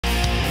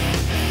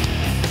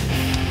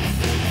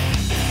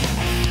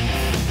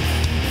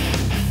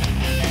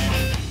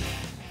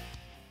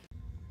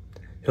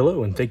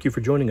Hello, and thank you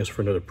for joining us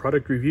for another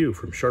product review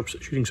from Sharp's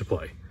Shooting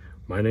Supply.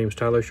 My name is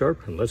Tyler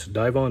Sharp, and let's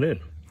dive on in.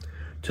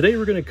 Today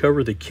we're going to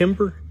cover the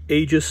Kimber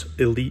Aegis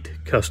Elite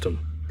Custom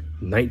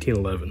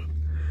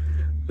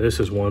 1911.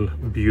 This is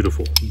one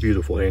beautiful,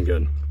 beautiful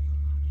handgun.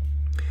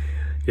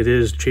 It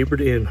is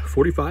chambered in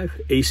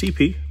 45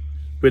 ACP,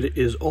 but it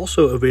is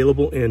also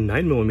available in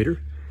 9mm,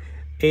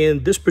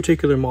 and this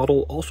particular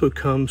model also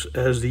comes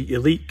as the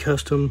Elite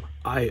Custom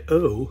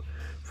IO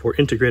for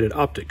integrated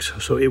optics.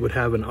 So it would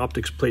have an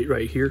optics plate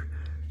right here,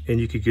 and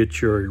you could get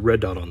your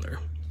red dot on there.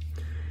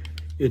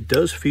 It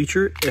does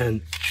feature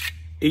an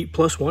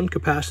 8+1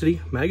 capacity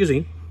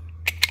magazine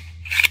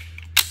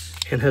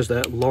and has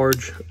that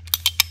large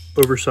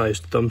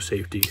oversized thumb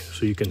safety,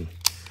 so you can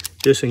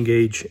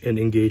disengage and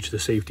engage the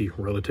safety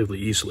relatively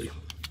easily.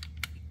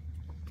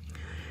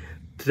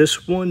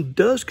 This one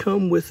does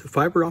come with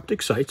fiber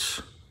optic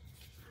sights,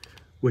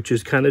 which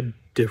is kind of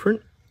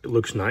different. It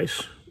looks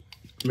nice,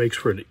 makes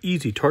for an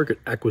easy target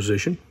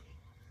acquisition.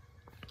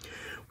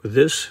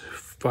 This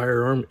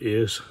firearm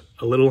is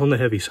a little on the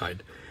heavy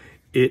side.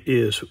 It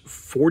is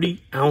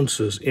 40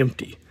 ounces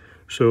empty,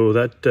 so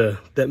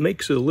that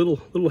makes it a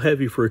little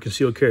heavy for a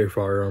concealed carry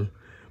firearm,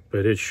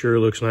 but it sure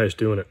looks nice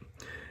doing it.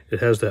 It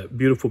has that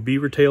beautiful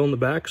beaver tail in the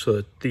back, so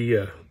that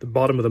the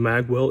bottom of the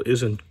mag well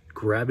isn't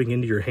grabbing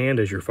into your hand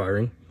as you're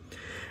firing.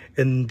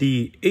 And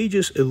the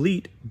Aegis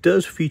Elite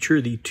does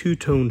feature the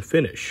two-tone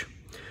finish.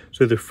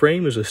 So the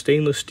frame is a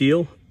stainless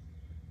steel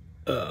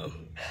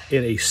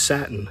in a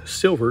satin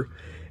silver,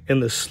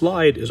 and the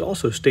slide is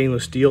also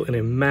stainless steel in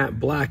a matte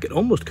black. It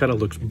almost kind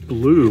of looks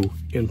blue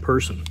in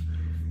person.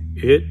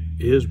 It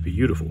is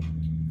beautiful.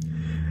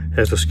 It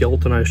has a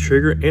skeletonized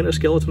trigger and a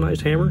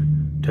skeletonized hammer.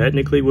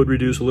 Technically would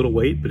reduce a little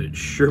weight, but it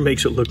sure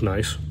makes it look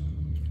nice.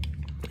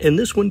 And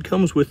this one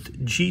comes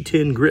with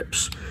G10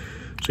 grips.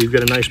 So you've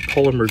got a nice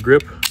polymer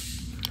grip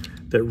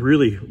that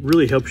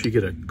really helps you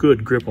get a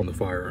good grip on the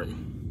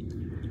firearm.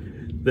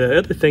 The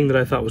other thing that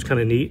I thought was kind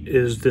of neat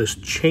is this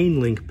chain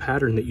link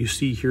pattern that you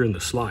see here in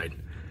the slide.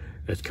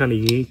 It's kind of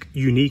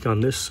unique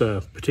on this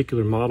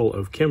particular model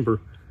of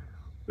Kimber,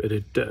 but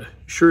it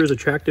sure is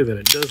attractive, and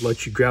it does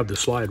let you grab the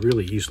slide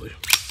really easily.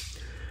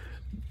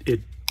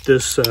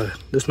 This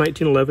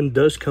 1911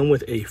 does come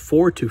with a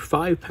 4 to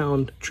 5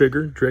 pound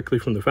trigger directly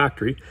from the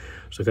factory,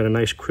 so it's got a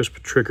nice crisp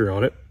trigger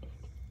on it.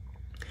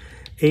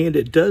 And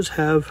it does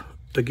have,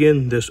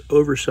 again, this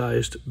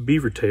oversized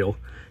beaver tail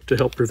to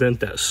help prevent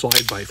that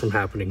slide bite from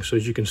happening. So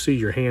as you can see,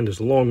 your hand is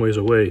a long ways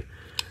away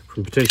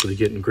from potentially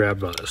getting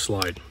grabbed by that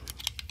slide.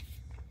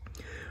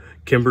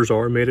 Kimbers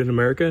are made in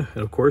America,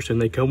 of course,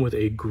 and they come with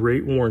a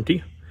great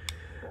warranty.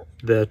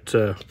 That's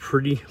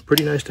pretty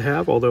nice to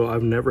have, although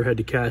I've never had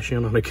to cash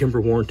in on a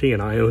Kimber warranty,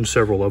 and I own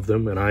several of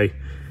them, and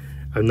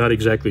I'm not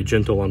exactly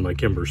gentle on my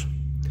Kimbers.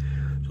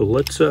 So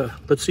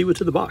let's see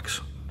what's in the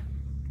box.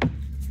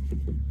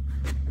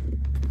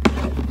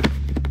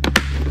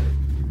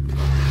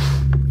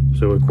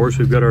 So of course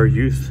we've got our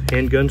youth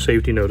handgun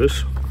safety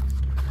notice,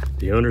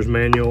 the owner's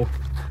manual,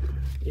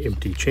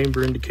 empty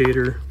chamber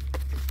indicator.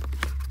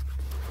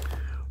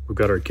 We've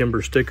got our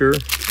Kimber sticker,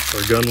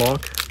 our gun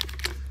lock,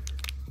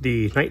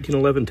 the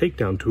 1911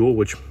 takedown tool,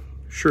 which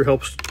sure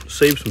helps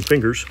save some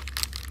fingers.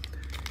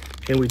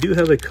 And we do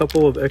have a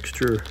couple of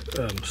extra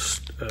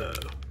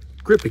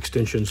grip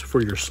extensions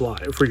for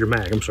your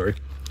mag, I'm sorry.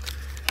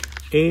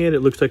 And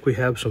it looks like we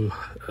have some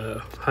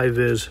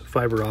high-vis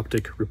fiber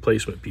optic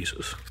replacement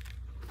pieces.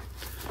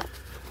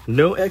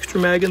 No extra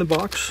mag in the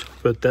box,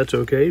 but that's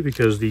okay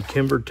because the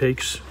Kimber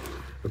takes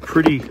a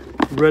pretty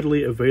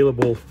readily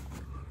available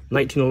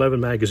 1911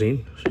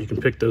 magazine, so you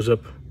can pick those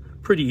up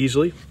pretty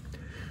easily.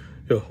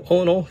 So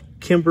all in all,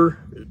 Kimber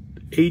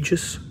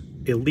Aegis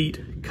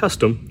Elite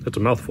Custom, that's a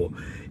mouthful,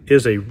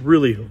 is a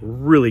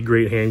really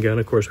great handgun.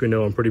 Of course, we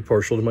know I'm pretty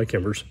partial to my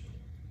Kimbers.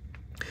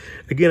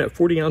 Again, at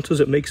 40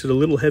 ounces, it makes it a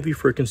little heavy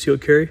for a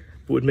concealed carry,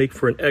 but would make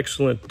for an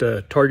excellent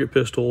target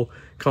pistol,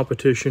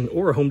 competition,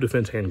 or a home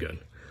defense handgun.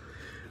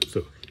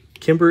 So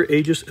Kimber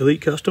Aegis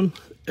Elite Custom,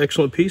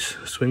 excellent piece.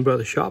 Swing by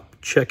the shop,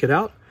 check it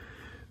out.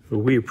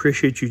 We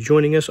appreciate you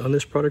joining us on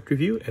this product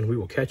review, and we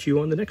will catch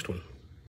you on the next one.